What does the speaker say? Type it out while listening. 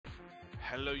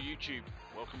Hello YouTube,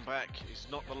 welcome back. It's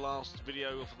not the last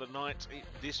video of the night,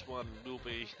 this one will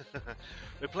be.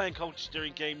 We're playing Colchester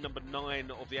in game number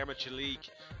 9 of the Amateur League.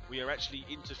 We are actually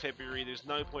into February, there's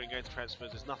no point in going to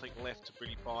transfers, there's nothing left to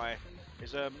really buy.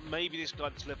 There's maybe this guy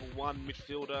that's level 1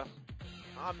 midfielder,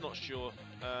 I'm not sure.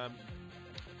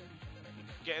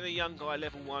 Getting a young guy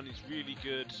level 1 is really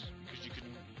good because you can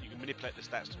manipulate the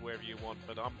stats to wherever you want,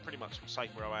 but I'm pretty much safe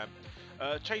where I am.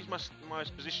 Changed my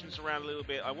positions around a little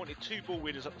bit. I wanted 2 ball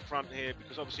winners up the front here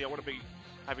because obviously I want to be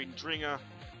having Dringer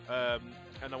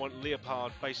and I want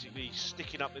Leopard basically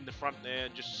sticking up in the front there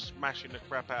and just smashing the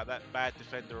crap out of that bad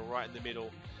defender right in the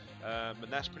middle.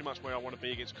 And that's pretty much where I want to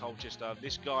be against Colchester.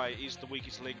 This guy is the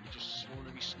weakest link, just want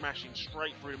to be smashing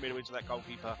straight through the middle into that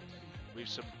goalkeeper with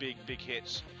some big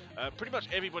hits. Pretty much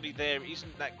everybody there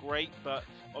isn't that great, but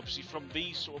obviously from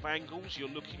these sort of angles you're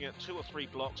looking at 2 or 3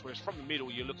 blocks, whereas from the middle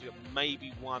you're looking at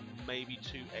maybe 1, maybe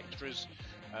 2 extras,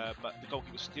 but the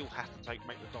goalkeeper still has to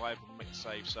make the dive and make the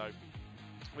save. So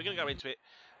we're going to go into it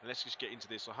and let's just get into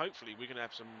this. So hopefully we're going to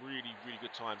have some really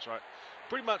good times. Right,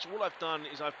 pretty much all I've done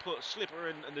is I've put Slipper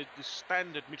and the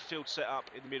standard midfield setup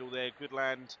in the middle there. Good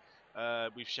land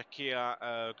with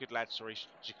Shakira, good lad, sorry,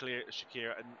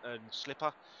 Shakira and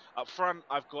Slipper. Up front,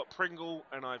 I've got Pringle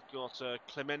and I've got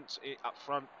Clement up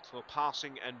front for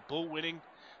passing and ball winning,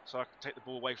 so I can take the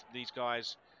ball away from these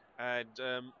guys. And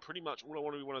pretty much all I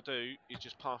want to do is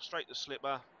just pass straight to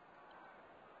Slipper.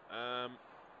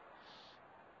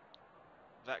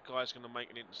 That guy's going to make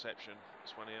an interception.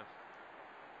 This one here.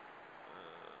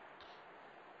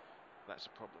 That's a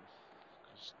problem.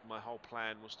 Because my whole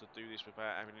plan was to do this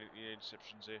without having any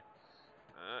interceptions here.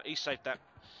 He saved that.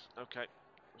 Okay,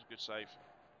 that was a good save.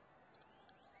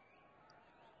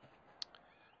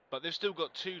 But they've still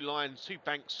got 2 lines, 2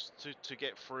 banks to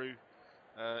get through.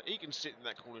 He can sit in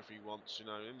that corner if he wants. You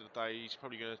know, at the end of the day, he's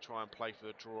probably going to try and play for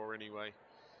the draw anyway.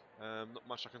 Not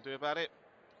much I can do about it.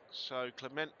 So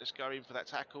Clement, let's go in for that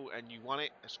tackle, and you won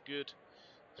it. That's good.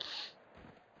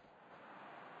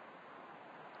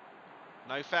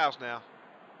 No fouls now.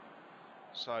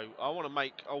 So I want to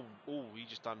make. Oh, he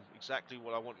just done exactly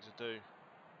what I wanted to do.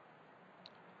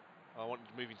 I wanted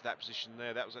to move into that position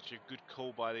there. That was actually a good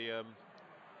call by the.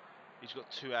 He's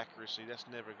got 2 accuracy. That's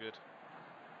never good.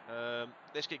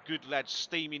 Let's get good lads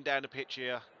steaming down the pitch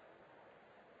here.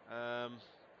 Can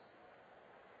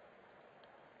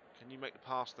you make the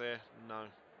pass there? No.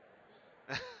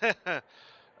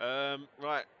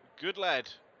 Right, good lad.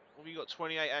 What have you got?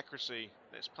 28 accuracy.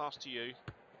 Let's pass to you.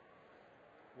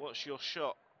 What's your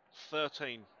shot?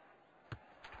 13.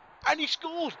 And he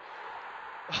scored!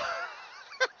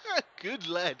 Good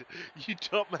lad. You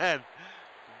top man.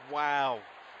 Wow.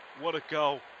 What a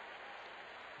goal.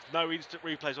 There's no instant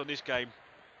replays on this game,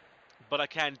 but I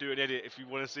can do an edit if you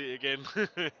want to see it again.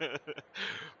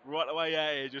 Right away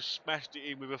out here, just smashed it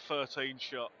in with a 13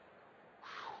 shot.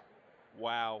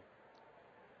 Wow.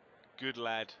 Good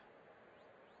lad.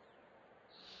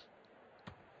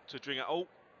 To Dringer. Oh.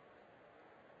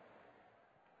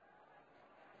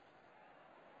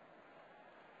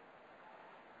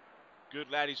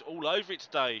 Good lad, he's all over it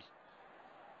today.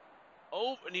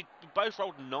 Oh, and we both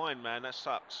rolled 9, man. That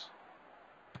sucks.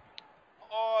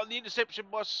 Oh, the interception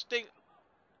by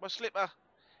Slipper.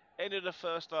 End of the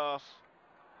first half.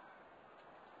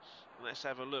 Let's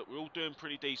have a look. We're all doing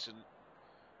pretty decent.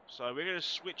 So we're going to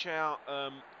switch out.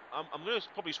 I'm going to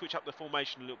probably switch up the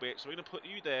formation a little bit. So we're going to put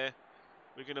you there.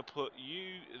 We're going to put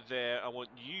you there. I want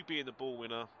you being the ball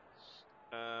winner.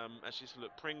 Actually, let's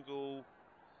look. Pringle.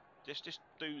 Just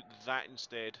do that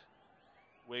instead.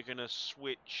 We're going to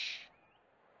switch.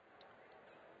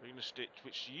 We're going to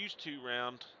switch use 2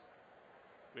 round.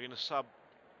 We're going to sub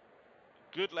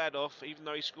good lad off, even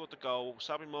though he scored the goal.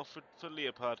 Sub him off for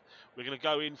Leopard. We're going to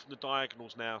go in from the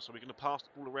diagonals now. So we're going to pass the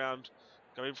ball around,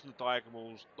 go in from the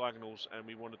diagonals, and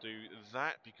we want to do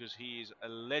that because he is a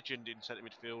legend in centre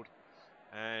midfield,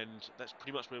 and that's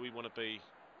pretty much where we want to be.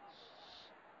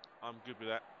 I'm good with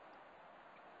that.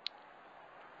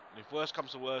 And if worse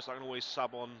comes to worse, I can always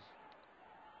sub on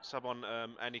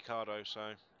Anicardo.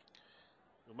 So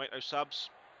we'll make those subs,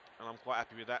 and I'm quite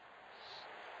happy with that.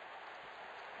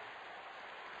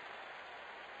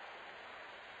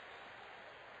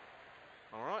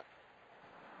 All right.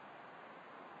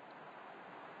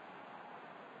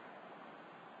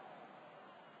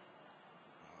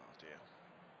 Oh dear.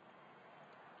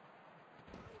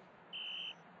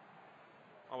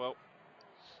 Oh well.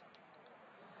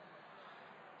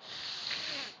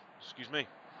 Excuse me.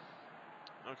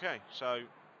 Okay, so.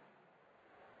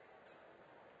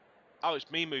 Oh, it's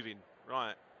me moving.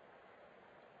 Right.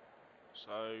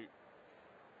 So.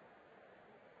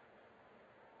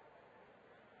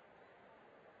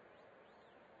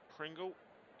 Pringle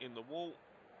in the wall.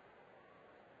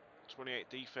 28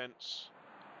 defence.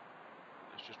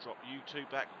 Let's just drop you two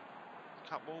back a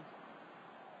couple.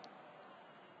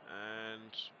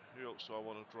 And who else do I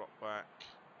want to drop back?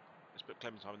 Let's put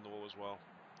Clementine in the wall as well.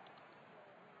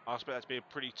 I expect that to be a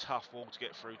pretty tough wall to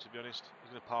get through, to be honest.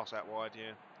 He's going to pass out wide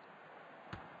here.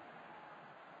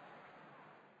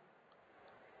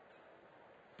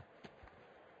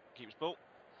 Keeps ball.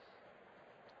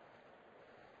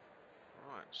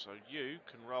 Right, so you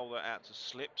can roll that out to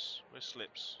Slips. Where's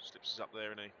Slips? Slips is up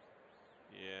there, isn't he?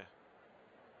 Yeah.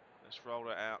 Let's roll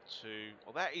that out to.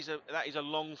 Well, that is a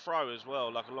long throw as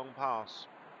well, like a long pass.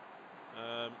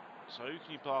 So who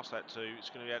can you pass that to? It's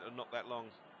going to be able to knock that long.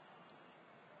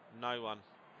 No one.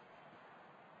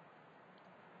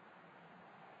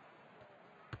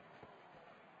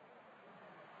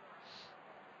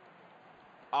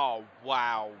 Oh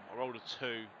wow! I rolled a 2.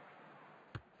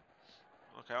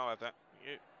 Okay, I'll have that.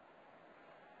 You.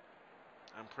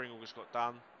 And Pringle just got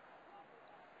done.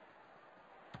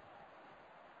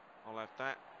 I'll have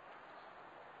that.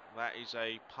 That is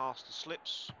a pass to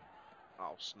Slips.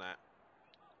 Oh snap.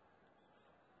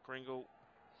 Pringle.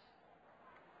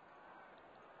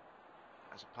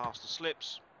 That's a pass to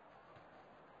Slips.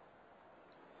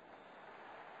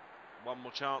 One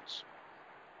more chance.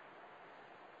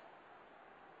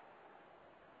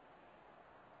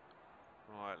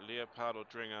 Right, Leopard or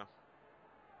Dringer?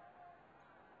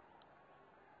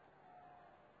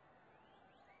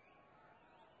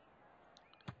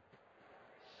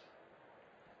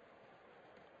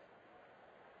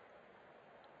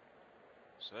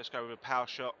 So let's go with a power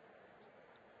shot.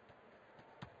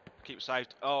 Keep it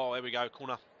saved. Oh, there we go,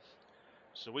 corner.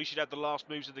 So we should have the last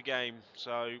moves of the game.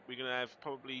 So we're going to have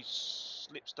probably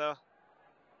Slipster.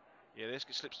 Yeah, let's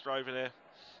get Slipster over there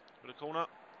for the corner.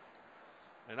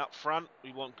 And up front,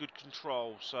 we want good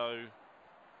control. So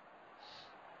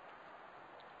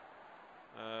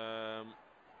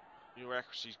your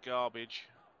accuracy's garbage.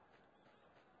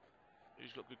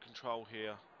 Who's got good control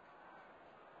here?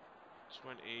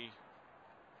 20.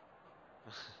 I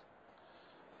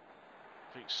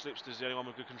think Slipster's the only one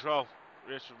with good control.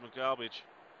 The rest of them are garbage.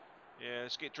 Yeah,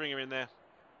 let's get Dringer in there.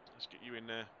 Let's get you in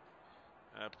there.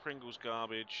 Pringle's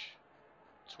garbage.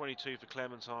 22 for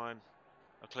Clementine.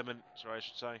 Clement, sorry, I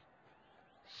should say.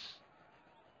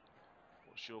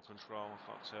 What's your control?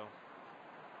 I can't tell.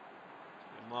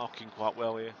 They're marking quite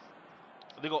well here.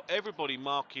 They've got everybody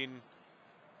marking.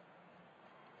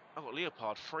 I've got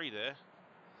Leopard 3 there.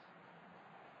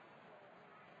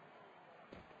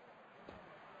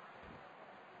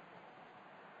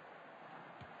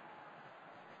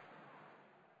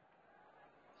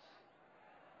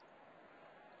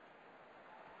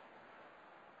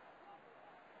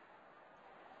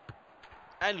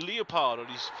 And Leopard on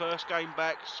his first game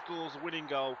back scores a winning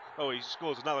goal. Oh, he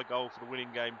scores another goal for the winning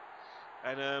game.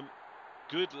 And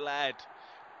good lad,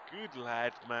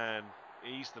 man.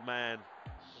 He's the man.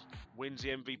 Wins the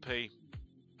MVP.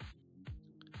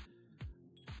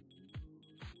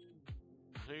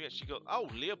 Who actually got? Oh,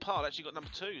 Leopard actually got number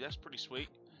 2. That's pretty sweet.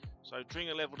 So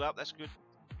Dringer leveled up. That's good.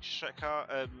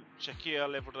 Shakir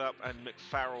leveled up, and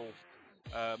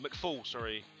McFall,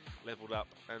 sorry, leveled up,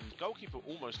 and goalkeeper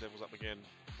almost levels up again.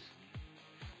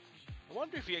 I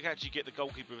wonder if he can actually get the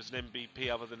goalkeeper as an MVP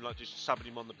other than like just subbing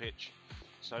him on the pitch.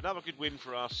 So another good win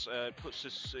for us. Puts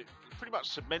us, pretty much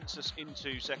cements us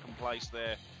into second place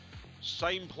there.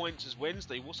 Same points as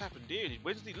Wednesday. What's happened here? Did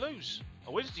Wednesday lose?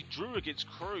 Oh, Wednesday drew against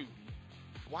Crew.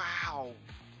 Wow.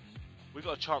 We've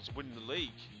got a chance of winning the league.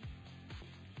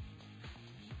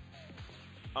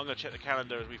 I'm going to check the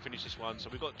calendar as we finish this one. So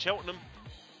we've got Cheltenham.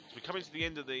 So we're coming to the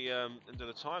end of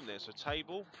the time there. So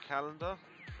table, calendar.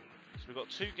 So we've got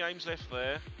 2 games left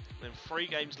there. Then 3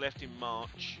 games left in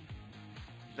March.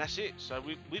 That's it. So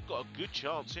we've got a good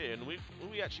chance here. And who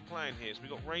are we actually playing here? So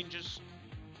we've got Rangers,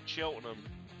 Cheltenham,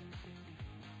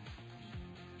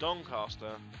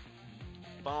 Doncaster,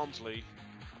 Barnsley,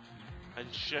 and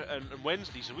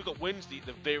Wednesday. So we've got Wednesday at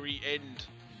the very end.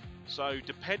 So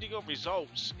depending on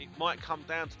results, it might come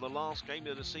down to the last game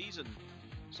of the season.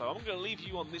 So I'm going to leave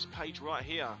you on this page right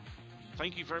here.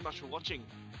 Thank you very much for watching,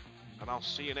 and I'll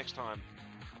see you next time.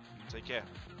 Take care.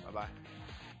 Bye-bye.